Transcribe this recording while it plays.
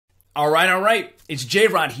All right. It's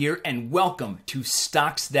J-Rod here, and welcome to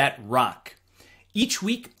Stocks That Rock. Each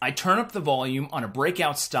week, I turn up the volume on a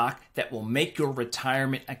breakout stock that will make your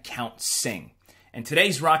retirement account sing. And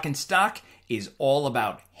today's rockin' stock is all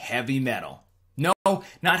about heavy metal. No,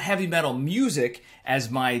 not heavy metal music, as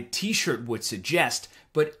my t-shirt would suggest,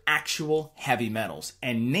 but actual heavy metals,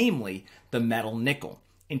 and namely the metal nickel.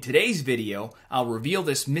 In today's video, I'll reveal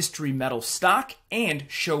this mystery metal stock and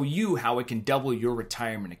show you how it can double your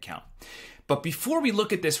retirement account. But before we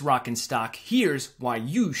look at this rockin' stock, here's why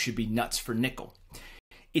you should be nuts for nickel.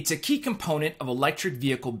 It's a key component of electric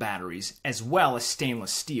vehicle batteries as well as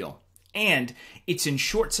stainless steel. And it's in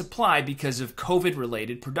short supply because of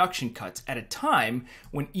COVID-related production cuts at a time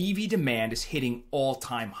when EV demand is hitting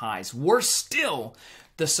all-time highs. Worse still,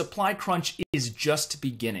 the supply crunch is just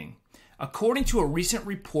beginning. According to a recent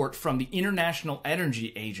report from the International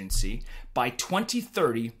Energy Agency, by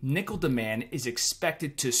 2030, nickel demand is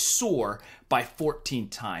expected to soar by 14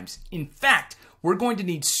 times. In fact, we're going to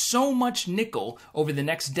need so much nickel over the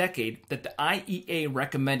next decade that the IEA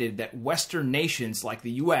recommended that Western nations like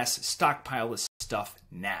the US stockpile this stuff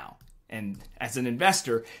now. And as an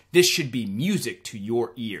investor, this should be music to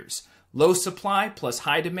your ears. Low supply plus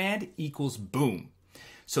high demand equals boom.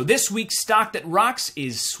 So this week's stock that rocks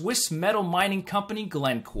is Swiss metal mining company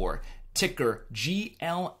Glencore, ticker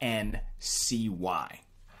GLNCY.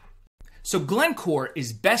 So Glencore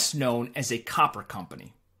is best known as a copper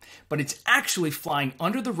company, but it's actually flying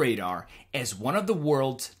under the radar as one of the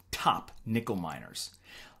world's top nickel miners.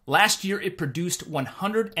 Last year, it produced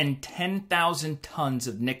 110,000 tons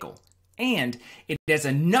of nickel, and it has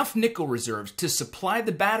enough nickel reserves to supply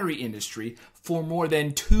the battery industry for more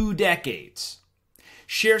than 2 decades.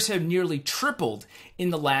 Shares have nearly tripled in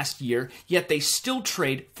the last year, yet they still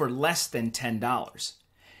trade for less than $10.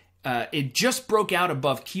 It just broke out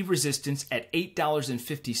above key resistance at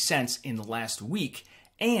 $8.50 in the last week,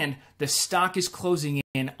 and the stock is closing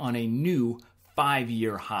in on a new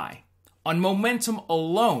 5-year high. On momentum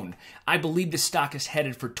alone, I believe the stock is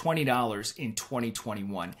headed for $20 in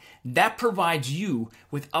 2021. That provides you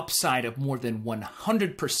with upside of more than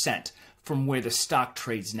 100% from where the stock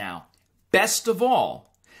trades now. Best of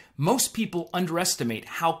all, most people underestimate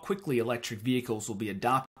how quickly electric vehicles will be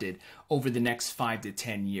adopted over the next 5 to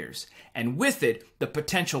 10 years. And with it, the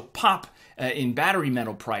potential pop in battery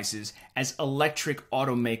metal prices as electric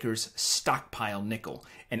automakers stockpile nickel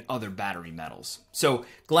and other battery metals. So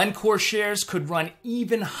Glencore shares could run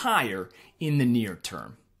even higher in the near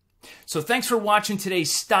term. So thanks for watching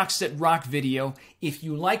today's Stocks That Rock video. If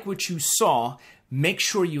you like what you saw, make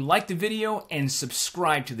sure you like the video and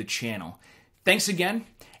subscribe to the channel. Thanks again,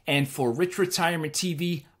 and for Rich Retirement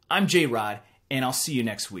TV, I'm J-Rod, and I'll see you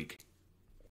next week.